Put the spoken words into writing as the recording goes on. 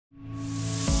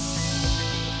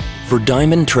For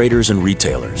diamond traders and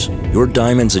retailers, your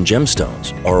diamonds and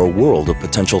gemstones are a world of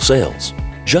potential sales,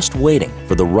 just waiting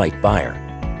for the right buyer.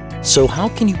 So how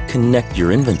can you connect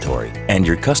your inventory and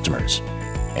your customers?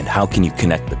 And how can you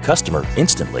connect the customer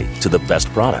instantly to the best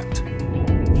product?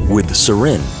 With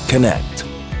Sarine Connect,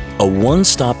 a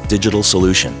one-stop digital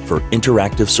solution for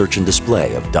interactive search and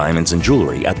display of diamonds and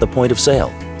jewelry at the point of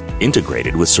sale.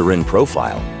 Integrated with Sarine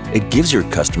Profile, it gives your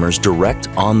customers direct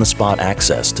on-the-spot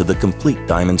access to the complete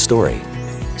diamond story.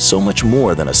 So much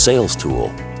more than a sales tool,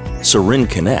 Sarine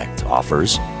Connect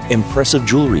offers impressive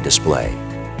jewelry display,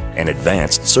 an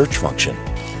advanced search function,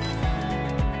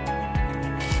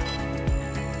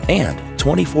 and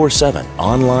 24/7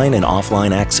 online and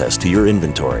offline access to your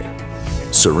inventory.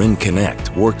 Sarine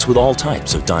Connect works with all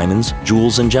types of diamonds,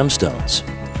 jewels, and gemstones.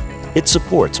 It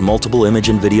supports multiple image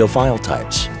and video file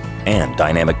types and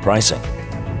dynamic pricing.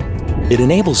 It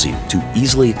enables you to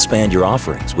easily expand your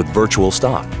offerings with virtual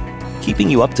stock, keeping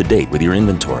you up to date with your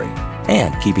inventory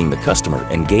and keeping the customer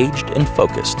engaged and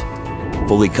focused.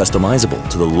 Fully customizable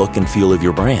to the look and feel of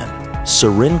your brand,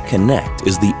 Sarine Connect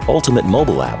is the ultimate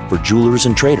mobile app for jewelers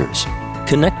and traders,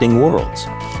 connecting worlds,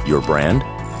 your brand,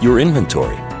 your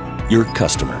inventory, your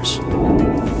customers.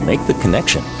 Make the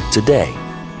connection today.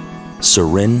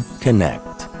 Sarine Connect.